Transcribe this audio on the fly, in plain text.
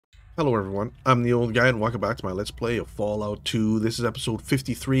Hello everyone, I'm the old guy and welcome back to my Let's Play of Fallout 2. This is episode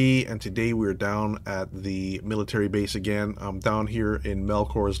 53 and today we're down at the military base again. I'm down here in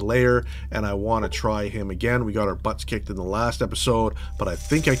Melchior's lair and I want to try him again. We got our butts kicked in the last episode, but I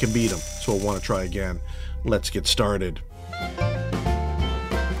think I can beat him, so I want to try again. Let's get started.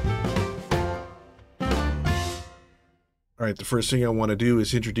 Alright, the first thing I want to do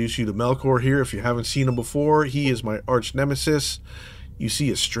is introduce you to Melchior here. If you haven't seen him before, he is my arch nemesis. You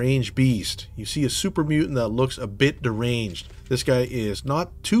see a strange beast. You see a super mutant that looks a bit deranged. This guy is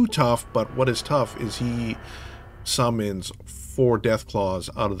not too tough, but what is tough is he summons 4 Deathclaws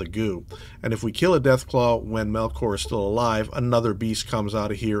out of the goo. And if we kill a Deathclaw when Melchior is still alive, another beast comes out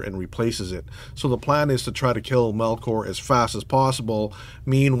of here and replaces it. So the plan is to try to kill Melchior as fast as possible.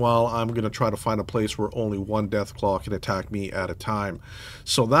 Meanwhile, I'm going to try to find a place where only 1 Deathclaw can attack me at a time.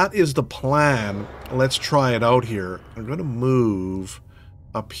 So that is the plan. Let's try it out here. I'm going to move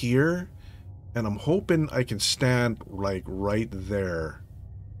up here, and I'm hoping I can stand like right there.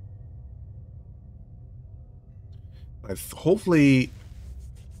 Hopefully,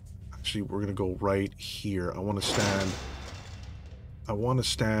 actually, we're gonna go right here. I want to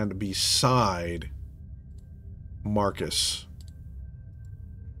stand beside Marcus.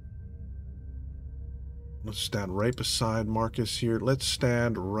 Let's stand right beside Marcus here. Let's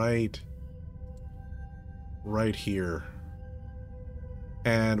stand right here.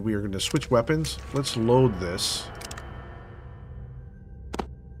 And we are going to switch weapons. Let's load this.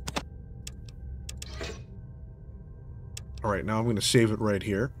 Alright, now I'm going to save it right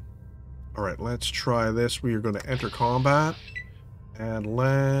here. Alright, let's try this. We are going to enter combat. And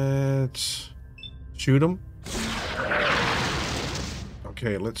let's shoot him.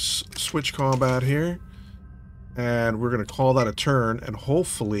 Okay, let's switch combat here. And we're going to call that a turn. And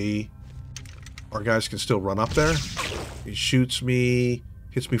hopefully our guys can still run up there. He shoots me.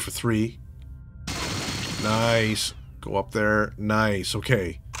 Hits me for 3. Nice. Go up there. Nice.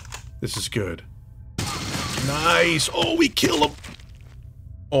 Okay. This is good. Nice. Oh, we kill him.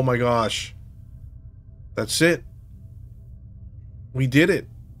 Oh my gosh. That's it. We did it.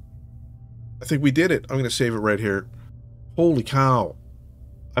 I think we did it. I'm going to save it right here. Holy cow.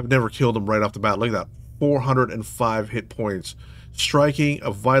 I've never killed him right off the bat. Look at that. 405 hit points. Striking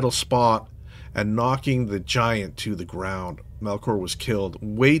a vital spot and knocking the giant to the ground. Melchior was killed.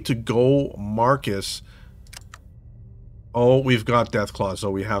 Way to go, Marcus. Oh, we've got Deathclaws, so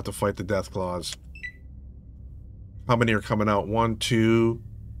we have to fight the Deathclaws. How many are coming out? 1, 2.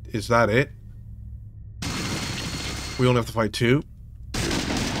 Is that it? We only have to fight 2?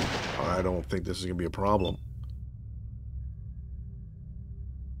 I don't think this is going to be a problem.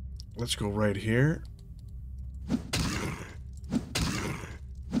 Let's go right here.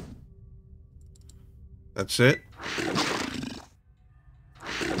 That's it.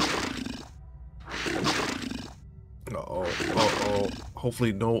 Uh-oh. Uh-oh.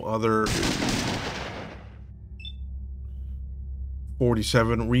 Hopefully no other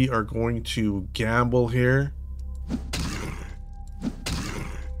 47. We are going to gamble here. I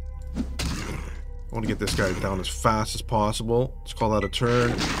want to get this guy down as fast as possible. Let's call that a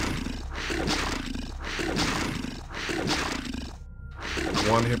turn.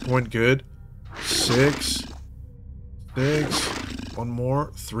 1 hit point, good. 6. 1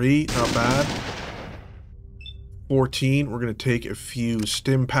 more. 3, not bad. 14. We're going to take a few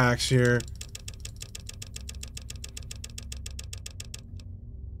stim packs here.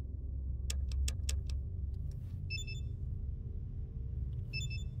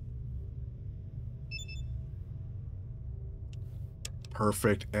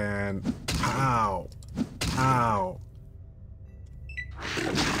 Perfect. And pow. Pow.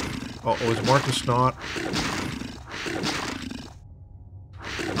 Uh-oh, is Marcus not?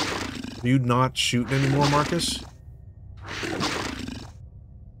 Are you not shooting anymore, Marcus?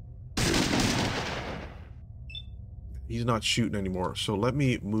 He's not shooting anymore. So let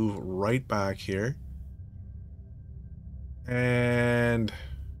me move right back here. And I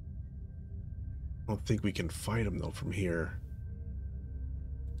don't think we can fight him, though, from here.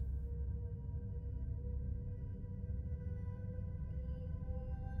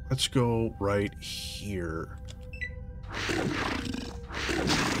 Let's go right here.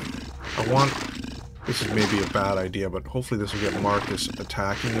 This is maybe a bad idea, but hopefully this will get Marcus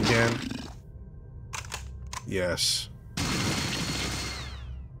attacking again. Yes.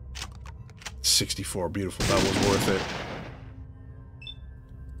 64, beautiful. That was worth it.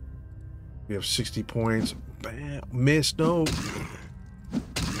 We have 60 points. Bam. Miss, no.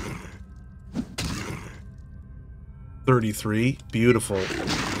 33, beautiful.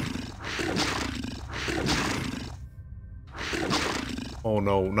 Oh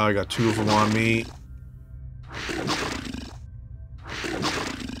no, now I got two of them on me.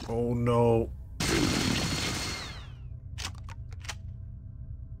 Oh no.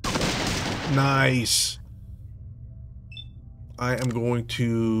 Nice. I am going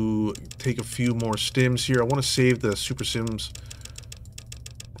to take a few more stims here. I want to save the super sims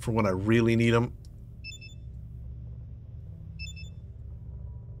for when I really need them.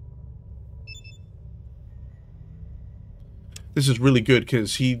 This is really good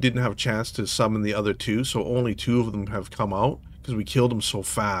because he didn't have a chance to summon the other two, so only two of them have come out because we killed them so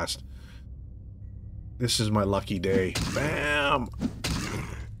fast. This is my lucky day. Bam!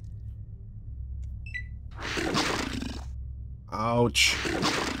 Ouch.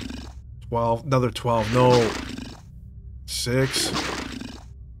 12. Another 12. No. 6.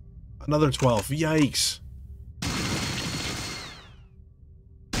 Another 12. Yikes.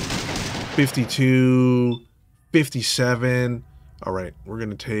 52. 57. Alright, we're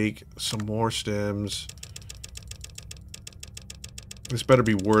going to take some more stems. This better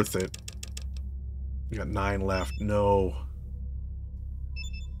be worth it. We got 9 left. No.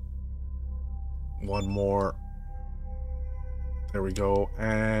 One more. There we go.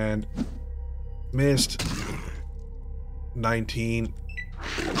 And missed. 19.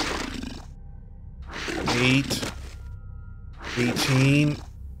 8. 18.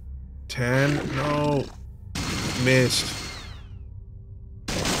 10. No. Missed.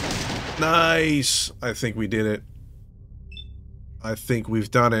 Nice. I think we did it. I think we've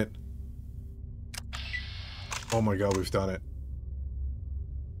done it. Oh my god, we've done it.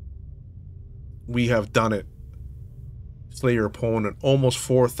 We have done it. Slay your opponent. Almost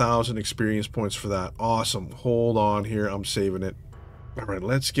 4,000 experience points for that. Awesome. Hold on here. I'm saving it. Alright,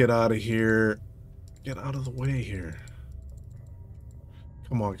 let's get out of here. Get out of the way here.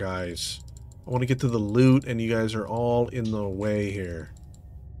 Come on, guys. I want to get to the loot, and you guys are all in the way here.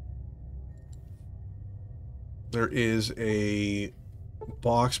 There is a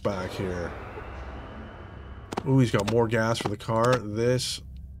box back here. Ooh, he's got more gas for the car. This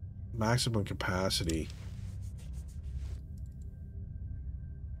maximum capacity.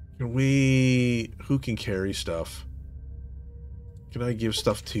 Can we... Who can carry stuff? Can I give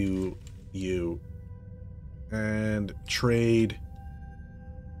stuff to you? And trade...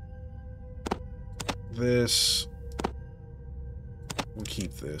 This. We'll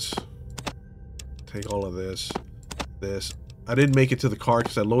keep this. Take all of this. This. I didn't make it to the car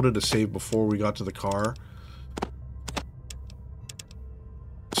because I loaded a save before we got to the car.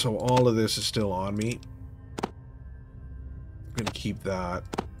 So all of this is still on me. I'm going to keep that.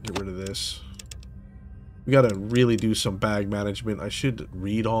 Get rid of this. We got to really do some bag management. I should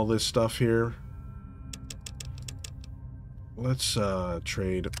read all this stuff here. Let's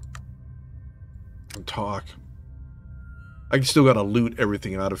trade. And talk. I still gotta loot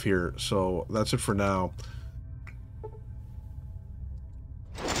everything out of here, so that's it for now.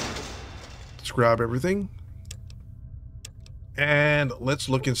 Let's grab everything. And let's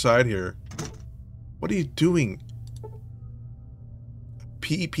look inside here. What are you doing?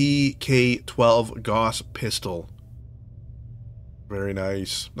 PPK-12 Gauss pistol. Very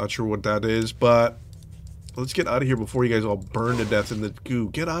nice. Not sure what that is, but let's get out of here before you guys all burn to death in the goo.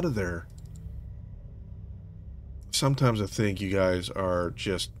 Get out of there. Sometimes I think you guys are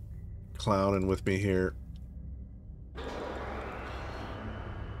just clowning with me here.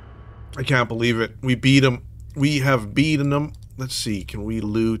 I can't believe it. We beat them. We have beaten them. Let's see. Can we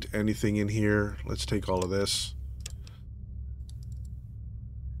loot anything in here? Let's take all of this.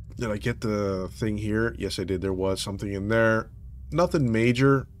 Did I get the thing here? Yes, I did. There was something in there. Nothing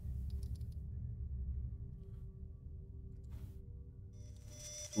major.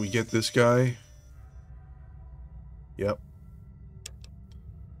 We get this guy. Yep.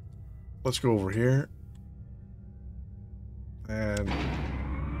 Let's go over here. And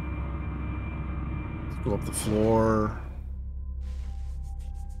let's go up the floor.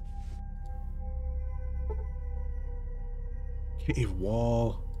 Cave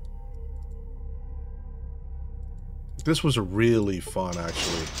wall. This was a really fun,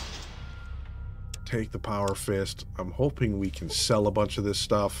 actually. Take the power fist. I'm hoping we can sell a bunch of this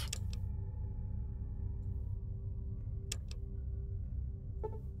stuff.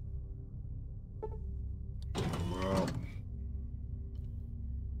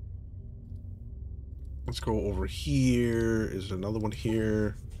 Let's go over here. Is another one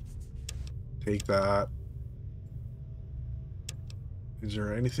here? Take that. Is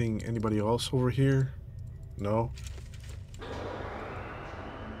there anything, anybody else over here? No?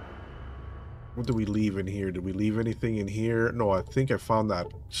 What did we leave in here? Did we leave anything in here? No, I think I found that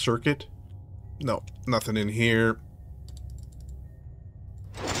circuit. No, nothing in here.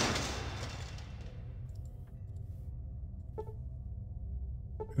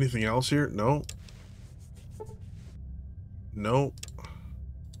 Anything else here? No. No.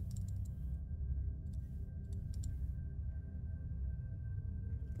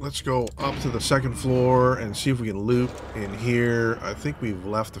 Let's go up to the second floor and see if we can loot in here. I think we've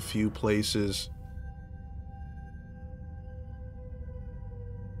left a few places.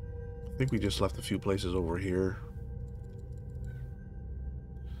 I think we just left a few places over here.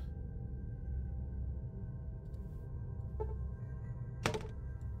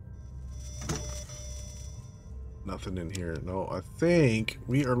 Nothing in here. No, I think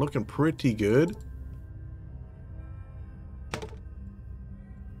we are looking pretty good.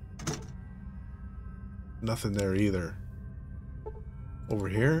 Nothing there either. Over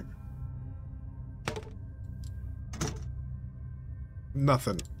here?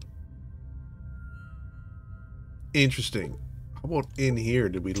 Nothing. Interesting. How about in here?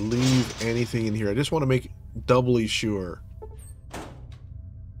 Did we leave anything in here? I just want to make doubly sure.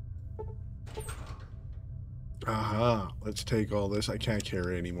 Aha. Let's take all this. I can't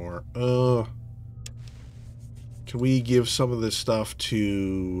carry anymore. Can we give some of this stuff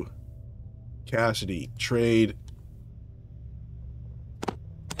to Cassidy? Trade.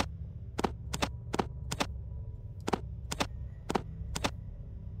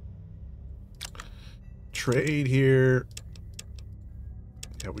 Trade here.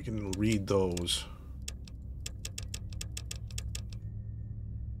 Yeah, we can read those.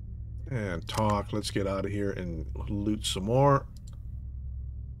 And talk. Let's get out of here and loot some more.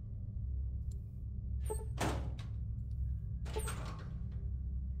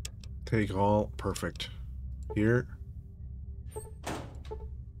 Take all. Perfect. Here.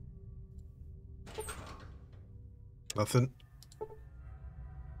 Nothing.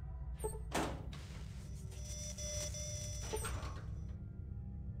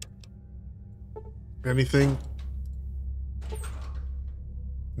 Anything?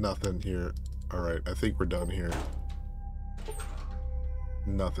 Nothing here. Alright, I think we're done here.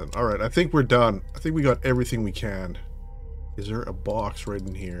 Nothing. Alright, I think we're done. I think we got everything we can. Is there a box right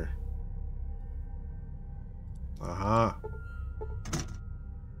in here? Aha.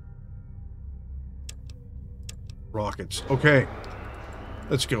 Rockets. Okay.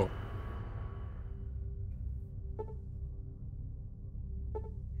 Let's go.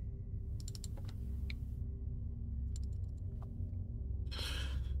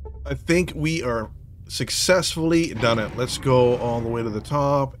 I think we are successfully done it. Let's go all the way to the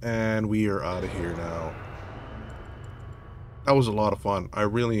top, and we are out of here now. That was a lot of fun. I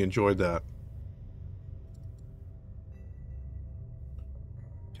really enjoyed that.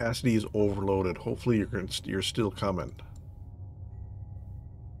 Cassidy is overloaded. Hopefully you're still coming.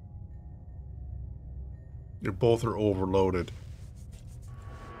 You both are overloaded.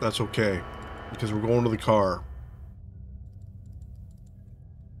 That's okay, because we're going to the car.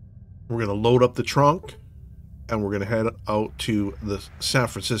 We're going to load up the trunk, and we're going to head out to the San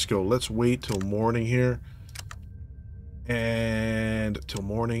Francisco. Let's wait till morning here. And till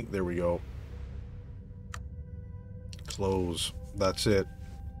morning. There we go. Close. That's it.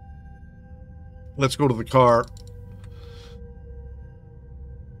 Let's go to the car.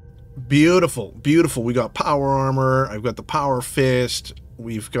 Beautiful. Beautiful. We got power armor. I've got the power fist.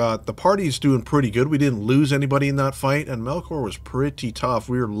 We've got the party's doing pretty good. We didn't lose anybody in that fight, and Melchior was pretty tough.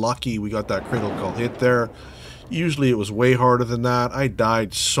 We were lucky we got that critical hit there. Usually it was way harder than that. I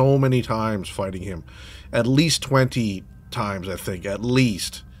died so many times fighting him. At least 20 times, I think. At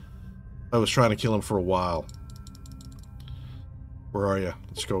least. I was trying to kill him for a while. Where are you?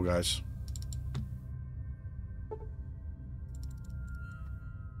 Let's go, guys.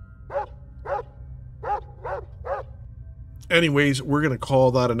 Anyways, we're going to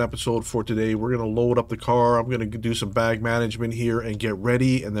call that an episode for today. We're going to load up the car. I'm going to do some bag management here and get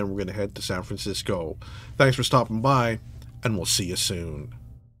ready, and then we're going to head to San Francisco. Thanks for stopping by, and we'll see you soon.